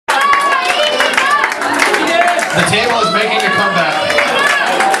The table is making a comeback.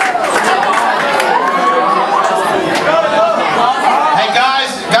 Hey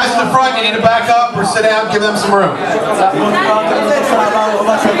guys in the front, you need to back up or sit down, give them some room.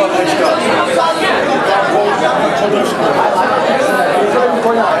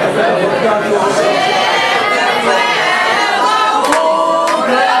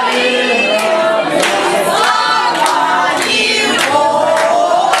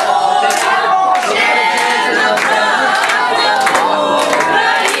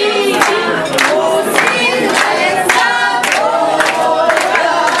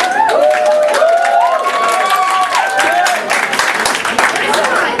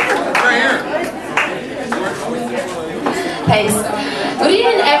 Thanks. Good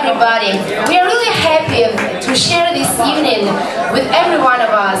evening, everybody. We are really happy to share this evening with every one of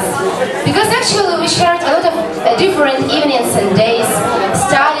us, because actually we shared a lot of different evenings and days,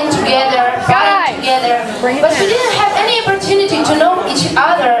 studying together, fighting together, but we didn't have any opportunity to know each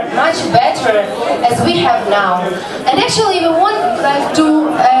other much better as we have now. And actually we want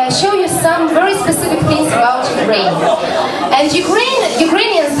to show you some very specific things about Ukraine. And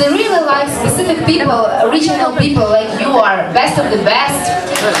Ukrainians, they really like specific people, regional people like you are, best of the best.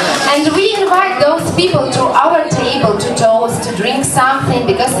 And we invite those people to our table to toast, to drink something,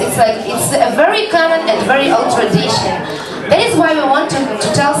 because it's a very common and very old tradition. That is why we want to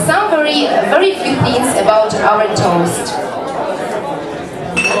tell some very few things about our toast.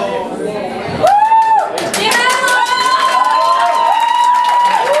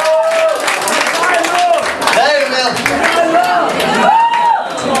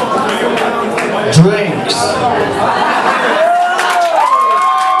 Drinks.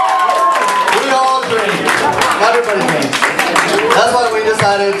 We all drink. Everybody drinks. That's why we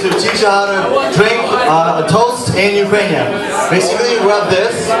decided to teach you how to drink a toast in Ukrainian. Basically, you grab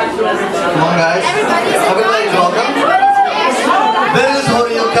this. Come on, guys. Everybody's welcome. This is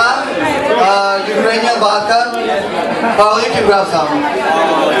horilka, Ukrainian vodka. Oh, you can grab some.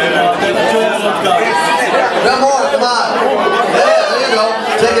 Grab more, come on. Yeah, there you go.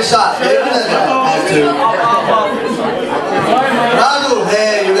 Take a shot. Radu,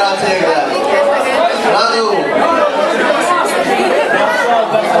 hey, you gotta take that. Radu.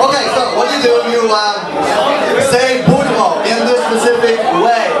 Okay, so what you do, you say Budmo in this specific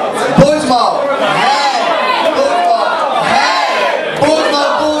way. Budmo, hey, Budmo, hey, Budmo,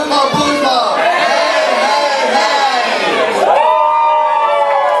 Budmo, Budmo, hey, hey, hey.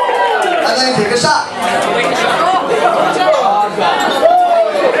 And then take a shot.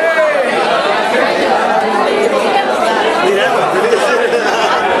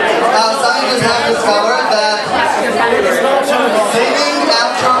 Scientists have discovered that singing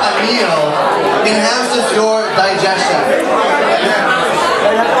after a meal enhances your digestion.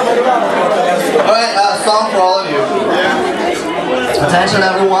 Alright, song for all of you. Attention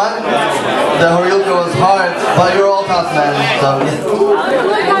everyone. The horilka was hard, but you're all tough men, so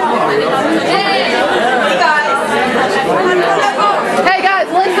Hey guys,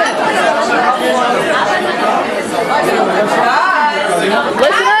 listen!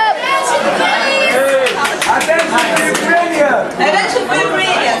 Listen up!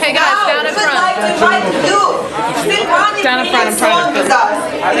 Hey guys, down in front. Down in front, I'm trying to fit.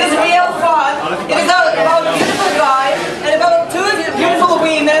 It is real fun. It is about a beautiful guy and about two beautiful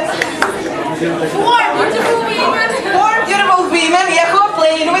women. Four beautiful women. Four beautiful women. Yeah, who are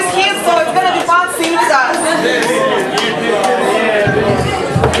playing with him, so it's gonna be fun singing with us.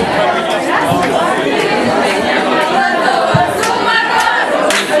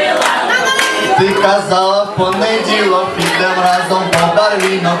 Ти казала в понеділок, підем разом по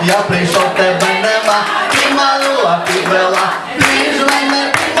барвінок, я прийшов, тебе нема, ти манула, підвела, ти ж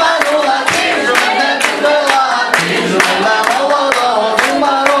мене підманула, ти ж мене підвела, ти ж мене молодого з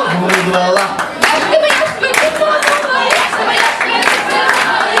морозу відвела.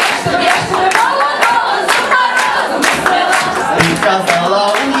 Ти казала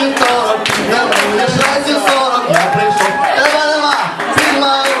у вівторок, підем лиш разів 40, я прийшов, тебе нема,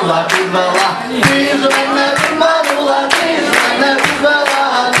 підманула, підвела. Ти ж мене підманула, ти ж мене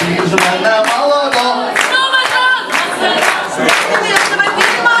підвела, ти ж мене молодого.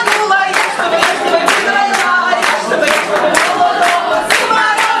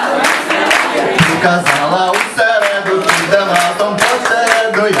 Ти казала у середу, підем разом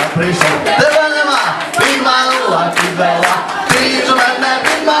посереду, я прийшов, тебе нема, підманула, підвела. Ти ж мене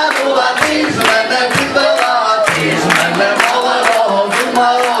підманула, ти ж мене підвела, ти ж мене молодого з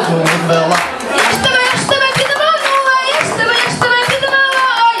морозу відвела.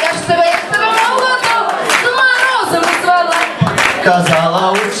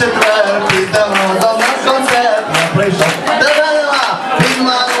 Казала у четвер.